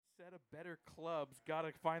better clubs.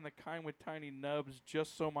 Gotta find the kind with tiny nubs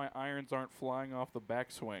just so my irons aren't flying off the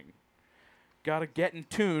backswing. Gotta get in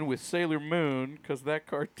tune with Sailor Moon, 'cause that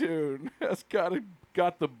cartoon has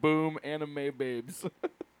got the boom anime babes.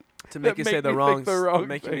 To make you say the wrong,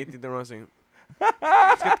 make me think the wrong thing.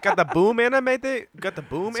 Got the boom anime day. Got the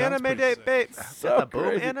boom Sounds anime pretty day, sick. babe. So Got the boom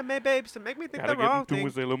crazy. anime babes to make me think Gotta the get wrong in tune thing.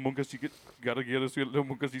 with Sailor Moon, 'cause gotta get us Sailor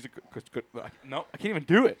Moon, 'cause he's no, I can't even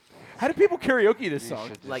do it. How do people karaoke this You song?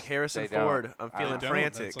 should Like just Harrison say don't. Ford, I'm I feeling They don't.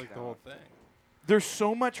 frantic. That's like the whole thing. There's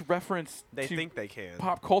so much reference They to think they can.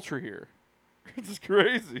 pop culture here. This is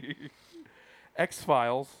crazy.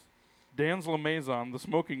 X-Files, Dan's LeMaison, The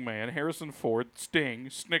Smoking Man, Harrison Ford, Sting,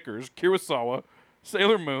 Snickers, Kurosawa,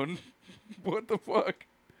 Sailor Moon. What the fuck?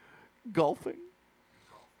 Golfing?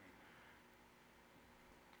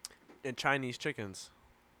 And Chinese chickens.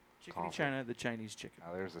 Chickeny Golfing. China, the Chinese chicken.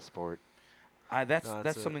 Now there's a sport. That's No,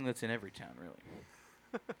 that's something that's in every town,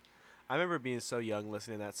 really. I remember being so young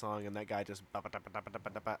listening to that song and that guy just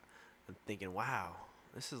and thinking, wow,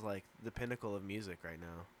 this is like the pinnacle of music right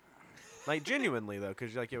now. Like genuinely though,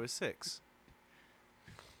 because like it was 6.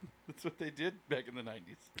 That's what they did back in the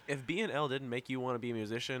 90s. If B&L didn't make you want to be a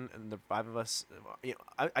musician, and the 5 of us,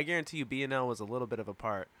 I guarantee you B&L was a little bit of a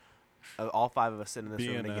part of all 5 of us sitting in this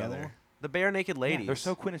room B&L? together. The Bare Naked Ladies. Yeah, they're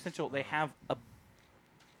so quintessential. They have a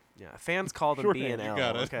Yeah, fans call them Shorthand, B&L. you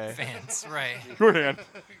got it. Okay. Fans, right. shorthand.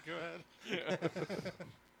 Go ahead.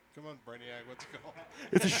 Come on, Brainiac. What's it called?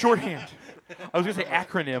 It's a shorthand. I was going to say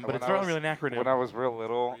acronym, but When it's I not was- really an acronym. When I was real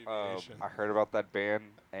little, Abbreviation. I heard about that band,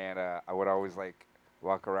 and I would always like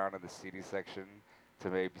walk around in the CD section to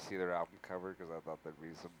maybe see their album cover because I thought there'd be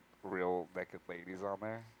some real naked ladies on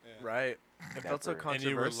there. Yeah. Right. It felt so Never. And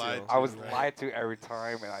you were controversial. lied I was Right. lied to every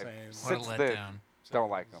time, and I Same. What a since then letdown. don't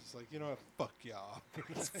like them. It's like, you know what? Fuck y'all.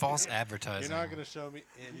 It's false You're advertising. not going to show me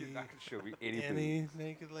You're any, not gonna show me anything. any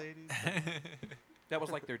naked ladies. That was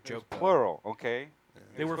like their joke. though. Plural, okay?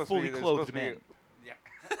 They were Supposed to fully be- they're clothed supposed to men. be-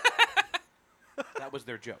 Yeah. That was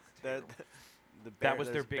their joke. That was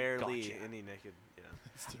their there's big barely gotcha. any naked. Yeah.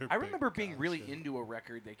 It's their I big remember being really gotcha. into a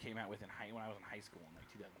record they came out with when I was in high school in like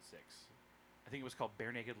 2006. I think it was called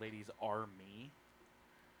Bare Naked Ladies Are Me.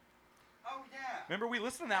 Oh yeah. Remember we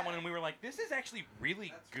listened to that one and we were like, this is actually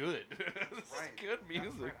really good. This Right. is good That's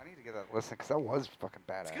music. right. I need to get that listen because that was fucking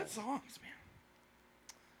badass. It's good songs, man.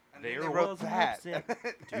 And There they wrote was an that.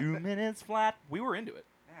 upset. 2 minutes flat. We were into it.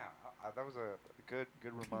 Yeah, that was a good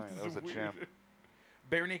reminder. That was a gem.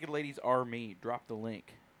 Bare Naked Ladies Are Me. Drop the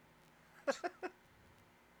link. Let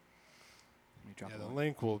me drop Yeah, the the link.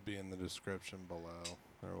 link will be in the description below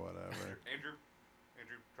or whatever. Andrew,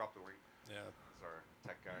 drop the link. Yeah. That's our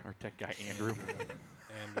tech guy. Our tech guy, Andrew.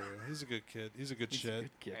 Andrew, he's a good kid. He's a good He's a shit.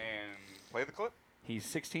 good kid. And play the clip. He's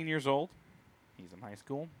 16 years old. He's in high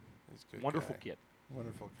school. He's a good Wonderful guy. kid.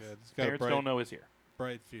 Wonderful kid. He's got Parents a don't know is here.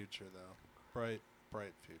 bright future, though. Bright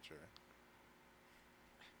future.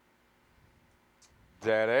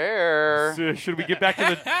 Dead air. So should we get back to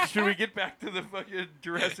the should we get back to the fucking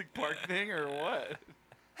Jurassic Park thing or what?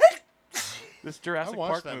 This Jurassic I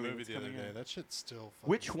watched Park that movie movie that's the other coming day. out. That shit's still fucking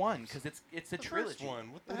Which one? gross. Because it's a The trilogy. first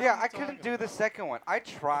one. What the hell Yeah, are you I couldn't talking do the about? second one. I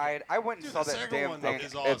tried. I went and Dude, saw the that second damn one thing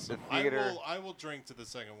is at awesome. the theater. I will drink to the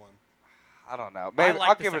second one. I don't know. Maybe like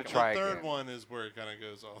I'll the give it a second try The third again. one is where it kind of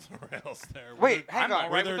goes off the rails there. Wait, I'm hang all on.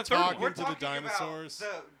 right Where with they're the third one. talking We're to the talking about dinosaurs.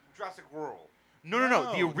 the Jurassic World. No, the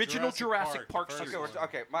No, original Jurassic Jurassic Park. Park, the series. first Okay, one.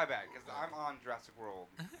 okay, my bad, because I'm on Jurassic World.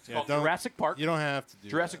 It's Yeah, called don't- Jurassic Park, You don't have to do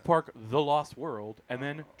Jurassic that. Park: The Lost World, and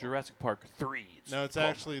then Jurassic Park 3. No, it's called-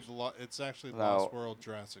 actually No. Lost World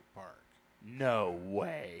Jurassic Park. No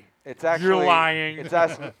way. It's actually You're lying. It's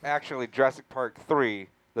actually Jurassic Park 3,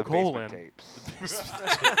 the Colon. basement tapes.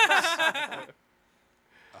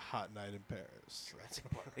 A Hot Night in Paris. That's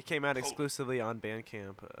It came out exclusively on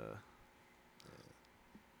Bandcamp.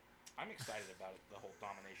 I'm excited about it, the whole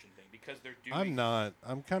domination thing, because they're doing. I'm not.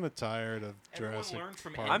 I'm kind of tired of Everyone Jurassic learned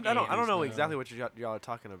from Park. Endgame. I don't know movies exactly now. what y'all are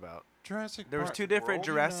talking about. Jurassic There was Park. 2 different World?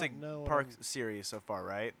 Jurassic Do you not know what Park I'm- series so far,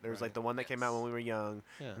 right? There's like Right. the one that came out when we were young,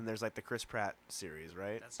 Yeah. and there's like the Chris Pratt series,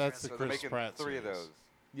 right? That's Jurassic the So they're Chris making Pratt 3 of series. those.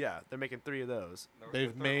 Yeah, they're making 3 of those. They've The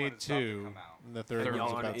third one made is about to 2, come out. and the third Third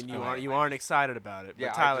one's one, about And to you come aren't out. you aren't excited about it, Yeah,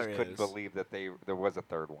 but Tyler I just couldn't is. believe that there was a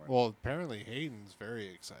third one. Well, apparently Hayden's very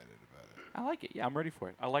excited about it. I like it. Yeah, I'm ready for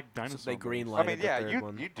it. I like dinosaur. they green movies. light- I mean, the yeah, third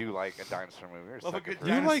one. you do like a dinosaur movie. You're a Love a sucker good for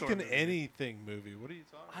You that. dinosaur like an movie. anything movie. What are you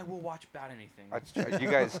talking I will watch about anything. You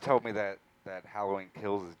guys told me that Halloween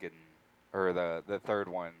Kills is getting, or the third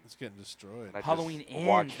one. It's getting destroyed. And I just Halloween Ends.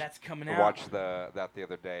 watched- That's coming I out. watched that the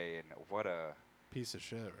other day, and what a... Piece of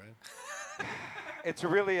shit, right? It's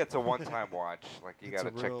a one-time watch. Like, you It's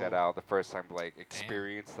got a to check that real- out the first time, like,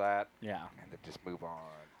 experience that, Yeah. and then just move on.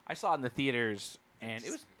 I saw it in the theaters, and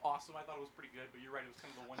it was awesome. I thought it was pretty good, but you're right. It was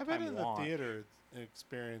kind of a I bet one-time in the watch. theater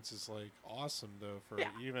experience is like awesome though for Yeah.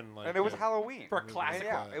 even like. And it was Halloween. For a movie classic.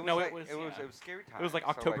 like Yeah, that. it was No, like, it was scary time. It was like so,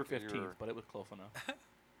 October you're 15th, but it was close enough.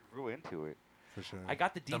 real into it. For sure. I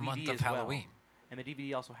got the DVD The month of as well, Halloween. and the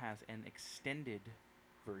DVD also has an extended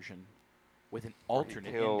version with an Where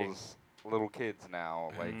alternate he ending. kills little kids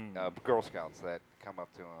now, like Girl Scouts that come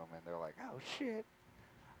up to him and they're like, "Oh shit!"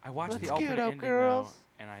 I watched Let's the alternate get up, ending girls.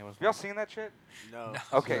 though, and I was Have y'all like, seen that shit? No.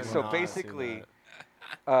 Okay, I've so not seen basically,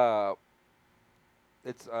 that.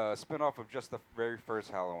 it's a spin-off of just the very first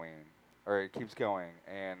Halloween, or it keeps going,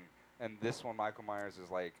 and this one, Michael Myers is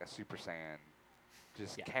like a Super Saiyan,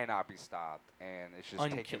 just Yeah. cannot be stopped, and it's just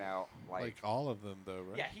taking Unkillable. out like all of them though,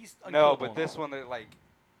 right? yeah, he's no, unkillable but in this all. one they're like,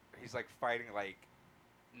 he's like fighting like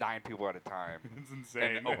 9 people at a time. It's In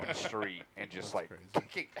insane. an open street and just That's like crazy.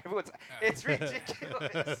 kicking everyone's. It's ridiculous.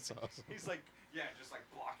 That's awesome. He's like, yeah, just like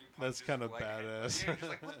blocking. That's punches kinda with, like, badass. Yeah, you're just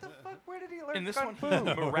like, what the fuck? Where did he learn In this kung one, fu?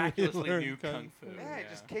 he miraculously Learned knew kung kung fu. fu. Yeah, he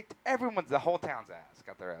just kicked the whole town's ass.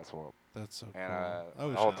 Got their ass whooped. That's so And cool. I the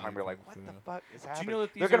wish whole I time knew you're like, kung what the fu. fuck is Do happening? you know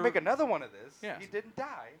that They're these gonna are- make another one of this. Yeah. He didn't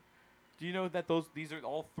die. Do you know that these are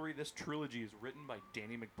all three? This trilogy is written by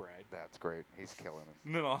Danny McBride. That's great. He's killing him.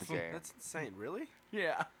 Isn't that awesome? game. That's insane. Really?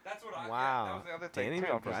 Yeah. That's what I. Wow. Yeah, that was the other thing Danny too.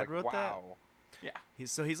 I'm just McBride like, wrote that? wow. Yeah.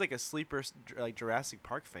 He's like a sleeper, like Jurassic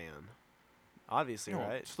Park fan. Obviously, No,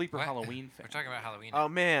 right? Sleeper What? Halloween fan. We're talking about Halloween. Oh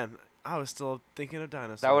man, I was still thinking of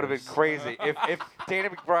dinosaurs. That would have been crazy if Danny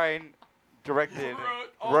McBride directed,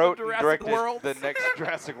 all the wrote, and Jurassic directed Worlds. the next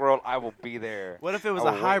Jurassic World. I will be there. What if it was I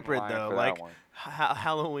a will wait in hybrid line though, for that like one.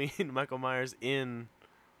 Halloween, Michael Myers in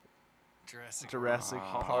Jurassic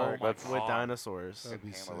Oh Park my with God. dinosaurs? That'd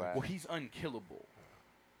be Handle sick. that. Well, he's unkillable.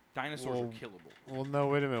 Dinosaurs Well, are killable. Well, no,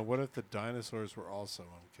 wait a minute. What if the dinosaurs were also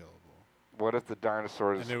unkillable? What if the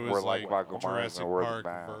dinosaurs And it was were like Michael Myers Jurassic and were Park the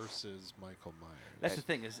mask? versus Michael Myers. That's the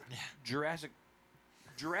thing is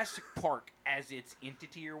Jurassic Park as its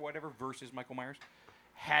entity or whatever versus Michael Myers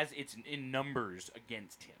has its in numbers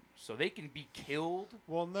against him, so they can be killed,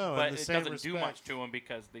 well, no, but in the it same doesn't respect, do much to them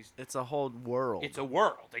because It's a whole world. it's a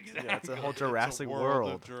world. Exactly. Yeah, it's a whole It's Jurassic a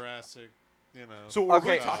world. of Jurassic, you know. So what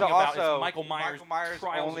Okay, we're talking so about also, is Michael Myers' Michael Myers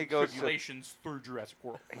trials only and goes to- tribulations through Jurassic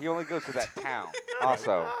World. He only goes to that town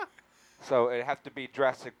also. So it have to be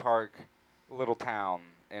Jurassic Park, little town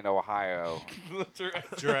in Ohio.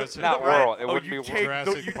 Jurassic Not Park, world. It oh, wouldn't you be take,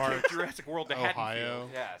 Jurassic you Park, take Jurassic World to Ohio. Haddonfield.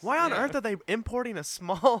 Yes. Why on Yeah. earth are they importing a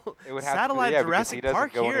small It would have to be, satellite yeah, because he Jurassic doesn't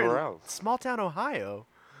Park go here in anywhere else. small town Ohio?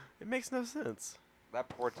 It makes no sense. That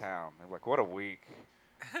poor town. I'm like, what a week.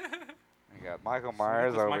 You got Michael So we get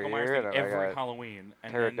Myers this over Michael Myers here, thing and I every got Halloween.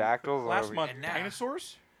 And pterodactyls then last over month, And now-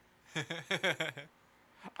 dinosaurs.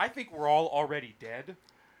 I think we're all already dead,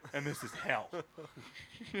 and this is hell.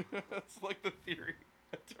 That's like the theory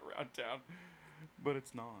around town, but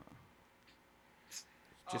it's not.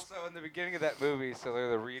 Just also, in the beginning of that movie, so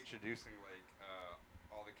they're reintroducing like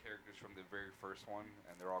all the characters from the very first one,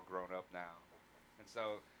 and they're all grown up now. And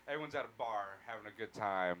so everyone's at a bar having a good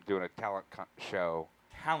time doing a talent show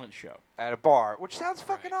talent show. at a bar, which sounds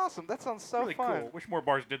fucking awesome. That sounds so Really fun. cool. Wish more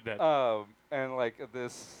bars did that. And like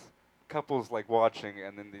this couple's like watching,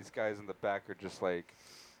 and then these guys in the back are just like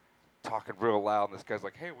talking real loud, and this guy's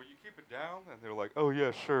like, "Hey, will you keep it down?" And they're like, "Oh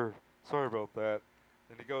yeah, sure. Sorry about that."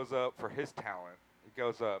 Then he goes up for his talent. He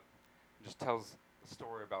goes up and just tells a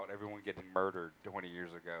story about everyone getting murdered 20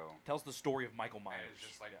 years ago. Tells the story of Michael Myers. And it's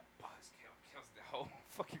just like kills the whole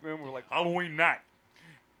fucking room. We're like, Halloween night,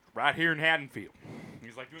 right here in Haddonfield.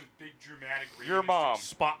 He's like doing this big dramatic. Your realistic mom.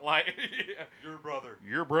 spotlight. Yeah. your brother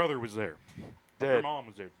Your brother was there. Your dead. mom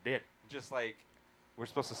was there, dead. Just like we're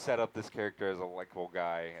supposed to set up this character as a likable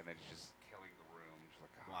guy, and then he's just killing the room. Just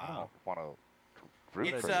like, oh, I Wow. don't want to root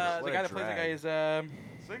It's for What this. the a guy that plays the guy drag.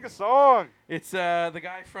 is Sing a song. it's the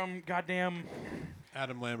guy from goddamn.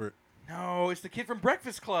 Adam Lambert. No, it's the kid from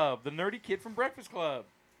Breakfast Club, the nerdy kid from Breakfast Club.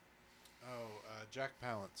 Oh, Jack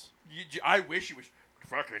Palance. I wish he was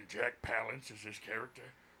fucking Jack Palance as his character.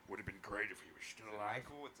 Would have been great if he was still alive.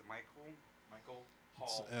 Michael. It's Michael. Michael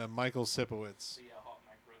It's, Hall. Michael Sipowicz.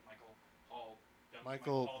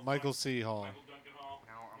 Michael Hall. Michael C. Hall. Michael Duncan Hall.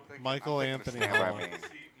 No, I'm thinking, Michael I'm thinking Anthony of Stand By Hall.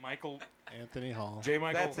 Me. Michael Anthony Hall. J.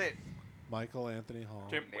 Michael. That's it. Michael Anthony Hall.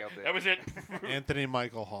 J- Nailed it. That was it. Anthony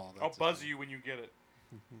Michael Hall. I'll That's buzz his you when you get it.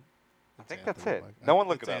 name. I It's think that's Anthony it. Michael- No one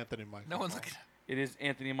look it's it up. Anthony Michael No one's Hall. looking at It is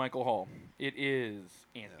Anthony Michael Hall. It is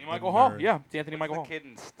Anthony the Michael Hall. nerd. Yeah, it's Anthony What's Michael the Hall. kid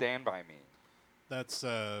in Stand By Me? That's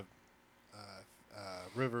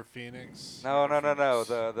River Phoenix. No.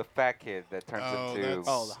 The fat kid that turns Oh, into. that's,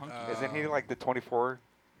 Oh, the hunky. Isn't he like the 24?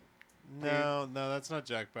 No, that's not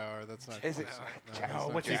Jack Bauer. That's not. Is it- no, Jack- that's Oh,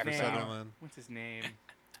 not what's his Kiefer name? Sutherland. What's his name?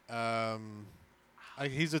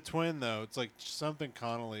 He's a twin though. It's like something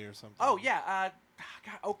Connolly or something. Oh yeah.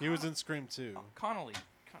 God, He was in Scream 2. Connolly. I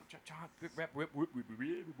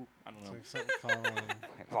don't It's know. like something Connolly.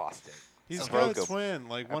 I lost it. He's I got broke a 'em. twin.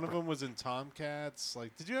 Like one of them was in Tomcats.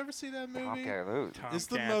 Like, did you ever see that movie? Okay, dude. It's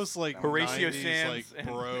the Tomcats, most like Horatio 90s, Sands, like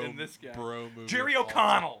bro, and this guy. bro movie. Jerry of all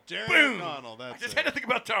time. O'Connell. Jerry Boom. O'Connell. I That's just it. had to think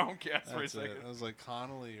about Tomcats for a That's second. it. I was like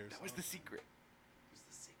Connolly or That something. was the secret. It was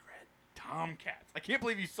the secret. Tomcats. I can't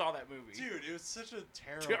believe you saw that movie. Dude, it was such a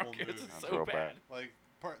terrible Tomcats movie. is That's so real bad. bad. Like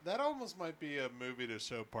that almost might be a movie to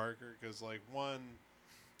show Parker because like one,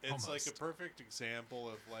 it's like a Almost. perfect example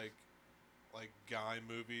of like guy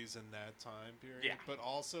movies in that time period. Yeah. But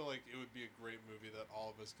also like it would be a great movie that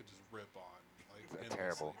all of us could just rip on like It's endlessly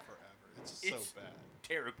terrible. forever. It's It's so bad.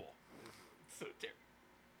 terrible. So terrible.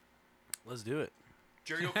 Let's do it.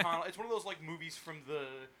 Jerry O'Connell. It's one of those like movies from the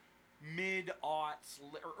mid-aughts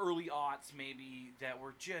or early aughts maybe that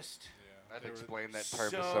were just Yeah. I'd They were- explain that term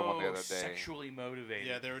so to someone the other day. sexually motivated.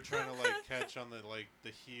 Yeah, they were trying to like catch on the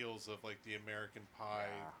heels of like the American Pie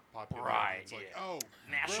Yeah. popularity. Right, It's like, yeah. oh,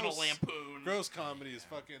 National gross, Lampoon. gross comedy is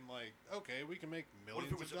fucking like okay, we can make What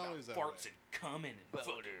if millions it was of about dollars that farts way. and coming and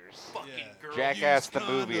fucking Yeah. girls? Jackass Use the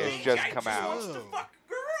movie has condoms. just Guy come just out. wants to fuck a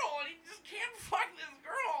girl and he just can't fuck this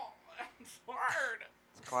girl. It's hard.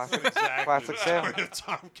 It's classic, Exactly classic the Sam. story of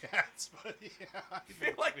Tomcats, but yeah, I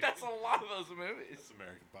feel like that's a lot of those movies. It's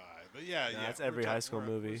American Pie, but yeah, Nah, yeah, it's every high school we're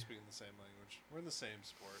movie. speaking the same language. We're in the same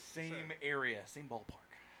sport. Same Sure. area, same ballpark.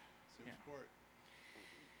 Same yeah. sport.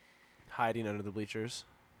 Hiding under the bleachers,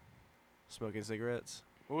 smoking cigarettes.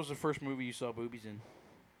 What was the first movie you saw boobies in?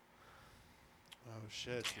 Oh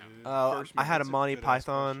shit, dude. First I had a That's Monty good-ass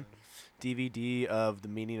Python question. DVD of The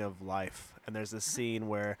Meaning of Life, and there's this scene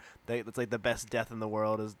where it's like the best death in the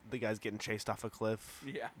world is the guy's getting chased off a cliff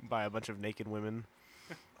Yeah. by a bunch of naked women.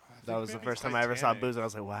 I That think was the maybe first time I ever saw Titanic. booze, and I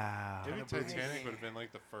was like, wow. Maybe Kinda Titanic boobies. would have been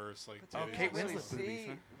like the first like. Oh, titties Kate I saw. Winslet's boobies,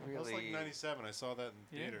 huh? That was like Really? '97. I saw that in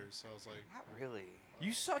Yeah. theaters, so I was like, Not really.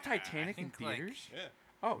 You saw Titanic in think, like- theaters? yeah,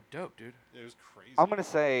 Oh, dope, dude. it was crazy. I'm gonna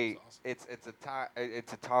say It was awesome.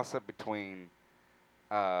 it's a toss up between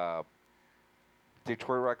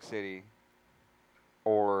Detroit Rock City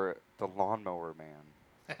or The Lawnmower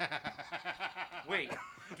Man. Wait,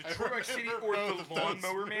 I Detroit Rock City remember or both The of those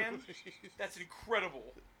Lawnmower Man? movies. That's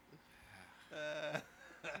incredible.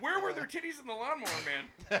 Where were their titties in The Lawnmower Man?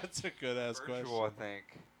 That's a good ass Virtual, question. I think.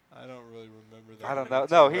 I don't really remember that. I don't one.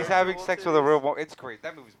 know. No, he's Virtual having sex with a real titties? woman. It's great.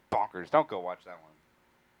 That movie's bonkers. Don't go watch that one.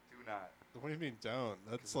 Do not. What do you mean don't?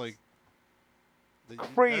 That's like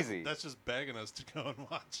Crazy. That's just begging us to go and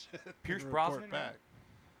watch it. and Pierce report Brosnan? back.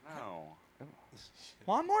 No.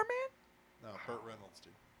 Lawnmower Man? No, Burt Reynolds,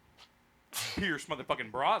 dude. Pierce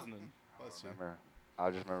motherfucking Brosnan. I Bless you. remember. I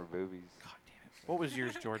just remember boobies. God damn it. What was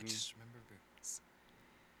yours, I Jordan? just remember boobies.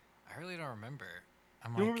 I really don't remember.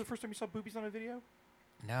 I'm You like, remember the first time you saw boobies on a video?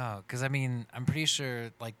 no, because I mean, I'm pretty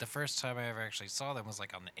sure like the first time I ever actually saw them was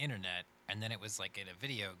like on the internet, and then it was like in a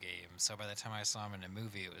video game. So by the time I saw them in a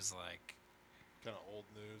movie, it was like, Kind of old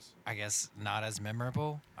news. I guess not as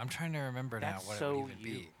memorable. I'm trying to remember That's now what so it would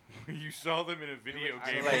even you. be. You saw them in a video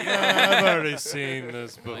I game. like- I've already seen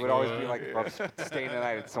this It before. would always be like if I was staying the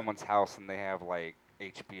night at someone's house and they have like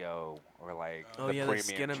HBO or like Oh, yeah, the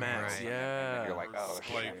premium Skinemax, channel, and then you're yeah. like, oh Or,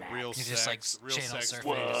 shit. like real You sex, just like real channel sex surfing.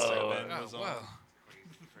 Friday Just like, Seven oh, was whoa, on.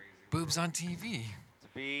 boobs on TV.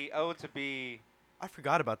 To be I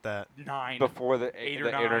forgot about that. 9. before the 8 or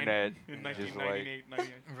the 9 internet. in just 1998,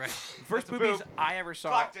 99. Right. First a movies boob. I ever saw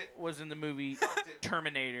Clocked it. was in the movie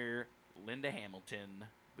Terminator, Linda Hamilton,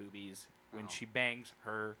 boobies, when Oh. she bangs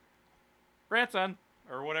her grandson,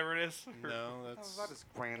 or whatever it is. Her- No, That that's was not his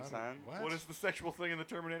grandson. What is the sexual thing in the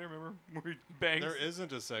Terminator, remember? Where he bangs? There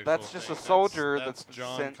isn't a sexual. That's just thing. a soldier That's that's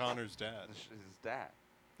John sent- Connor's dad. His dad.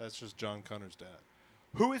 That's just John Connor's dad.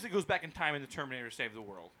 Who is it goes back in time in the Terminator to save the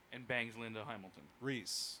world and bangs Linda Hamilton?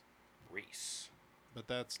 Reese, Reese. but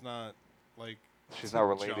that's not like. She's not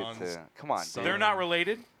related John's to. Come on, son. dude. They're not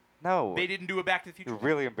related? No. They didn't do a Back to the Future? You're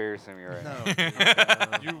really embarrassing me right now.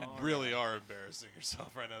 No, you really are embarrassing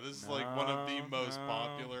yourself right now. This is like one of the No, most no.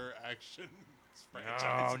 popular action No,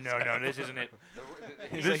 franchises. no, this isn't it.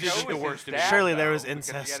 His This is show the was worst his of it. dad, Surely there though, was because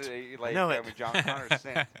he had incest. a, like, Know I it. mean, John Connor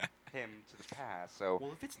sent him to the past, so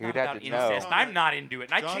Well, if it's he not would have about to know. incest, I'm not into it,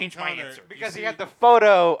 and I John changed my Connor- answer. Because he see- had the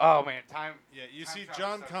photo. Oh man, time. Yeah, you Time see, travel's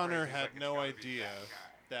John so Connor crazy, had like, it's no gotta be idea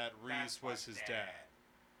that that Reese was his dad.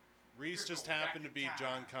 Reese just You're going happened to back be in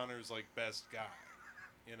John time. Connor's like best guy,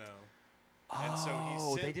 you know. And so he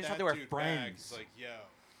Oh, sent they just that thought they were dude back. friends. He's like, "Yo,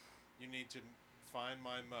 you need to find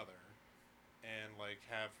my mother and like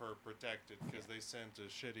have her protected because they sent a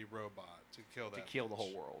shitty robot to kill that. To kill the bitch.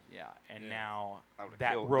 whole world, yeah. And Yeah. now Oh, to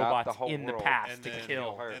that kill not robot's the whole in the world. past And to then-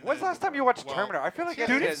 kill. her. And When's the then- last time you watched well, Terminator? I feel like Dude,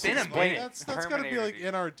 it it's been a minute. Like, that's gotta be Terminator, like dude.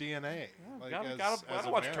 in our DNA. Like Gotta- as, gotta as watch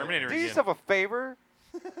Americans. Terminator Do again. yourself a favor.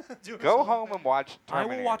 Do us Go all home that. and watch I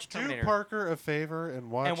Terminator. will watch Do Terminator. Parker a favor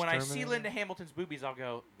and watch. And when I see Terminator? Linda Hamilton's boobies, I'll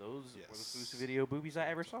go, those were the Yes. first video boobies I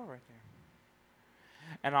ever saw right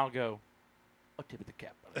there. And I'll go, a tip of the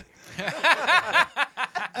cap. buddy."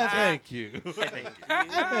 Thank you. Thank you.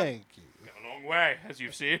 Thank you. Got a long way, as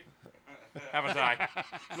you've seen. Haven't I?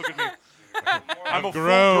 Look at me. I'm a I've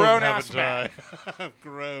full-grown haven't ass man. I? I've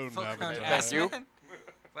grown, haven't Full-grown I? ass you. man?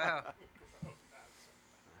 Wow.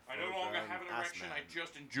 I no longer have an Ass erection. man. I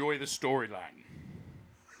just enjoy the storyline.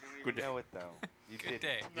 Good day. know it though. You Good did.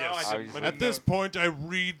 day. No, Yes. I didn't, but At this point, I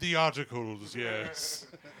read the articles. Yes.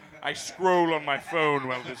 I scroll on my phone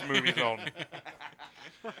while this movie's on.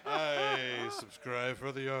 I subscribe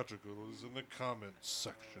for the articles in the comments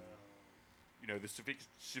section. You know, the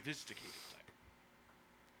sophisticated type.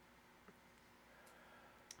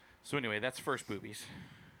 So anyway, that's first boobies.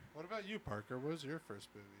 What about you, Parker? What was your first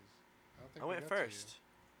movies? I don't think I we went got to you. first.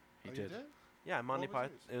 He Oh, did. you did? Yeah, Monty What was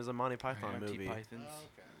Python. yours? It was a Monty Python Monty movie. Pythons. Oh,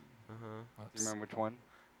 okay. Uh-huh. Do you remember which one?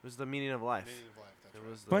 It was The Meaning of Life. Meaning of Life, that's It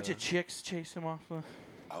right. was Bunch the- of chicks chase him off the.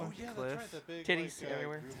 Oh yeah, that's cliff. right. The big Titties like,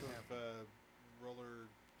 everywhere. group of roller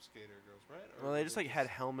skater girls, right? Or Well, they were just like had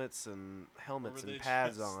helmets and they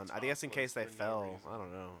pads just on. I guess in topless case they for no fell. reason? I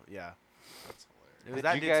don't know. Yeah. That's It hilarious. was Did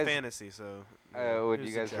that you dude's guys- fantasy, so. When he you was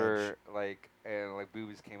the guys judge. were like, and like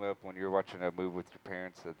boobies came up when you were watching a movie with your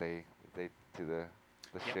parents that they to the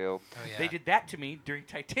Yep. shield. Oh yeah. They did that to me during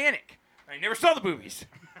Titanic. I never saw the boobies.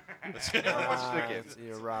 Ah, kids.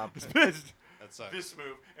 you're robbed. was pissed. That sucks. This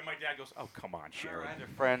move, and my dad goes, "Oh, come on, I Sharon." had a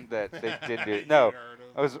friend that they did do. You No,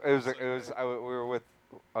 nerd. we were with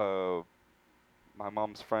my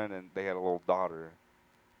mom's friend, and they had a little daughter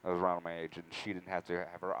that was around my age, and she didn't have to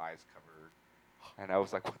have her eyes covered. And I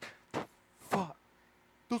was like, what the fuck?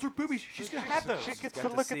 Those are boobies. She's gonna have those. She gets Got to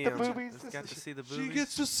look at see the 'em. movies. Just got to see the She boobies.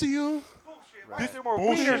 gets to see you. Why are there more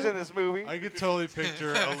Bullshit. wieners in this movie? I could totally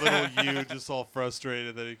picture a little you just all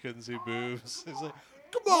frustrated that he couldn't see boobs. He's like,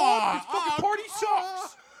 "Come on, This fucking party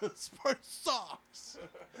sucks. this party sucks."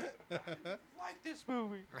 like this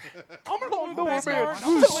movie. I'm a little Best man. part.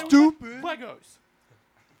 You stupid. Legos.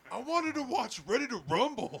 I wanted to watch Ready to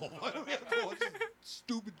Rumble. Why do we have to watch this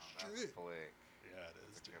stupid shit? Flick. Yeah, it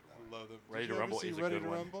is, dude. I love them. Ready Did to you ever Rumble see is a Ready good to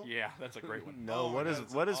one. Rumble? Yeah, that's a great one. No, Oh my what God, is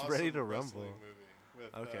it's what an is Ready awesome to wrestling Rumble? movie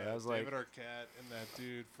with, Okay, I was like- David Arquette and that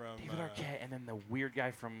dude from David Arquette, and then the weird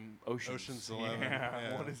guy from Oceans. Ocean's 11, Yeah.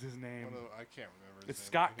 yeah. What is his name? I can't remember. His It's name.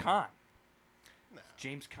 Scott Kahn. No.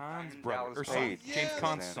 James Kahn's Ryan brother Dallas or son. Page. James Yeah,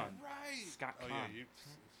 Kahn's that's son. Right. Scott Oh Kahn. yeah,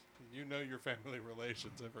 you know your family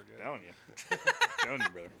relations. I forget. Telling you. Telling you,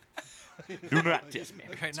 brother. Do not test me.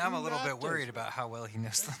 Right now, I'm a Do little not bit worried test about how well he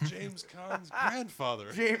knows them. James Caan's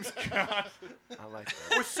grandfather. James Kahn. I like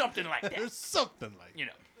that. Or something like that. There's something like You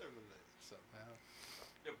know, they're related somehow.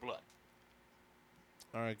 their blood.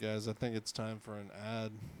 All right, guys. I think it's time for an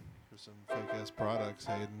ad for some fake ass products,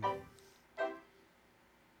 Hayden.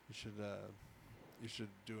 You should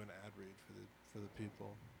do an ad read for the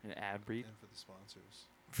people An ad read. and for the sponsors.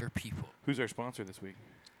 For people. Who's our sponsor this week?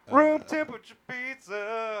 Room temperature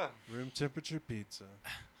pizza. Room temperature pizza.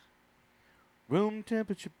 Room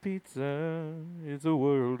temperature pizza is a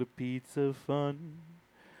world of pizza fun.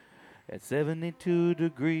 At 72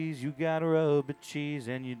 degrees, you gotta rub the cheese,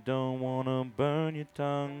 and you don't wanna burn your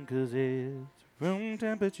tongue, 'cause it's room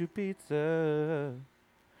temperature pizza.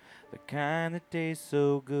 The kind that tastes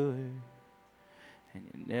so good. And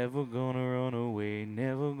you're never gonna run away,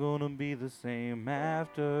 never gonna be the same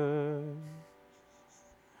after.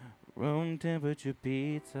 Room temperature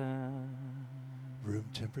pizza. Room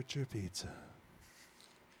temperature pizza.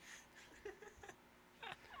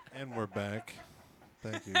 And we're back.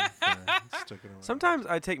 Thank you for sticking around. Sometimes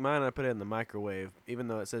I take mine and I put it in the microwave, even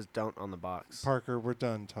though it says "don't" on the box. Parker, we're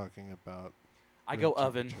done talking about. I room go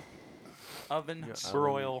oven. temperature. Oven, Yeah, oven.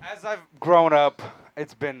 broil. As I've grown up,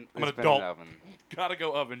 it's been I'm an it's been adult. an oven. Gotta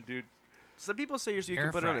go oven, dude. Some people say you Air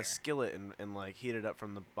can put it on fryer. a skillet and like heat it up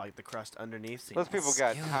from the crust underneath. Those people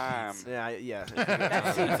got Skillet time. pizza. Yeah, yeah.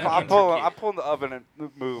 That seems I'm intricate. pulling the oven and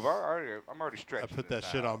move. I'm already I stretching. put that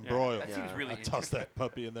this shit out. on Yeah, broil. That Yeah. seems really I toss that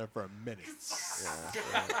puppy in there for a minute.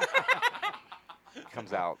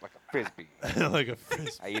 Comes out like a frisbee. Like a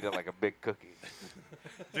frisbee. I eat it like a big cookie.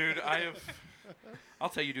 Dude, I'll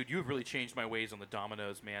tell you, dude, you have really changed my ways on the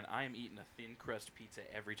Domino's, man. I am eating a thin crust pizza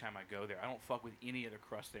every time I go there. I don't fuck with any other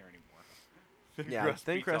crust there anymore. Thin Yeah, crust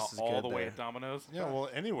thin pizza crust is all good the way there. at Domino's. Yeah, well,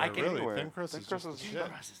 anywhere I can really. anywhere. Thin crust Thin is crust just the is shit. Thin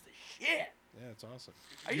crust is the shit. Yeah, it's awesome.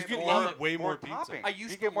 I used get to more- love way more more pizza. topping. I You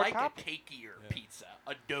used to get more like a topping. cakier Yeah. pizza,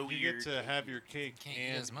 a doughier. You get to have cake. your cake Can't eat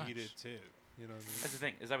and as much. eat it too. You know what I mean? That's the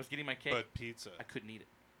thing. As I was getting my cake, But pizza. I couldn't eat it.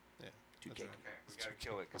 Yeah. Too That's cake. right. Okay, we gotta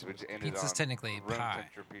kill it because we just ended Pizza's on technically room pie.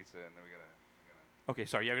 temperature pizza, and then we gotta. Okay,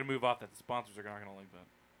 sorry. Yeah, I'm gonna move off that. The sponsors are not gonna like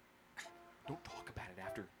that. Don't talk about it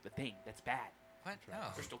after the thing. That's bad. What? No,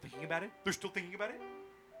 They're still thinking about it. They're still thinking about it.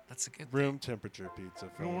 that's a good Room temperature pizza.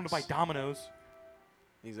 We don't want to buy folks. Domino's.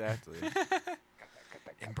 Exactly.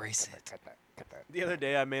 Embrace it. Cut that. The other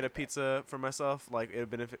day, I made a pizza for myself. Like, it had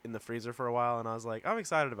been in the freezer for a while, and I was like, I'm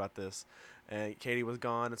excited about this. And Katie was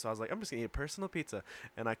gone, and so I was like, I'm just gonna eat a personal pizza.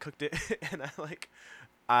 And I cooked it, and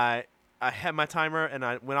I had my timer, and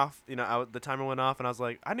I went off. You know, the timer went off, and I was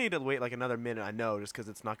like, I need to wait like another minute. I know, just because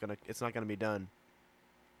it's not gonna be done.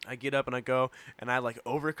 I get up and I go, and I like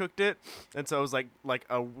overcooked it, and so it was like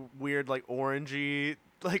a weird like orangey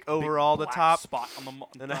like over all the Black top. spot on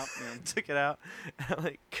the And I top. yeah. took it out and I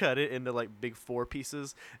like cut it into like big 4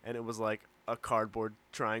 pieces, and it was like a cardboard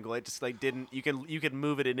triangle. It just like didn't. You could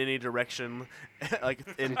move it in any direction, like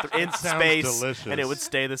in Sounds space, delicious. and it would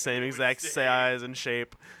stay the same exact stay. size and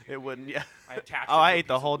shape. It wouldn't. Yeah, I attached Oh, it I to a ate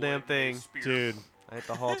the piece of whole wood damn and made a thing. spear. Dude, I ate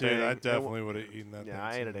the whole dude, thing. I definitely would have eaten that. Yeah,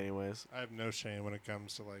 I thing ate it too. anyways. I have no shame when it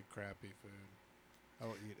comes to like crappy food. I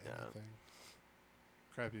will eat Yeah. anything.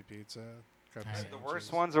 Crappy pizza. Crappy Alright. The sandwiches.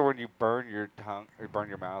 worst ones are when you burn your tongue or burn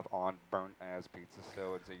your mouth on burnt ass pizza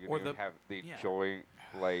still, and so you Or don't even the- have the yeah. joy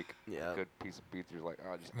like Yeah. a good piece of pizza. You're like,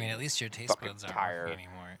 oh, just I mean, eat at it. least your taste Fucking buds aren't tire. working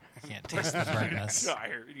anymore. You can't taste the burntness.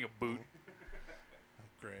 Tired, eating a boot.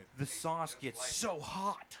 Great. The sauce gets so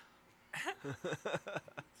hot.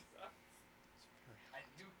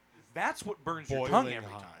 That's what burns your tongue Boiling every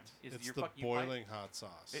hot. time. Is It's your the fucking you bite- boiling hot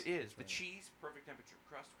sauce. It is. That's The right. cheese, perfect temperature.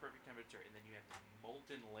 Crust, perfect temperature. And then you have this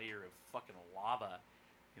molten layer of fucking lava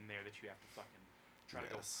in there that you have to fucking try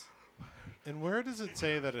Yes. And where does it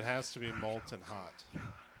say that it has to be molten hot?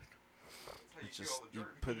 It's just you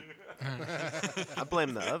put. I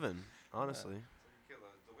blame the oven, honestly. Kill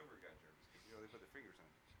those delivery guy germs 'cause, you know, they put their fingers in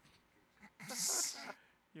it. to go.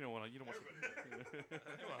 You don't want to.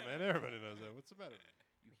 Come on, man. Everybody knows that. What's the matter?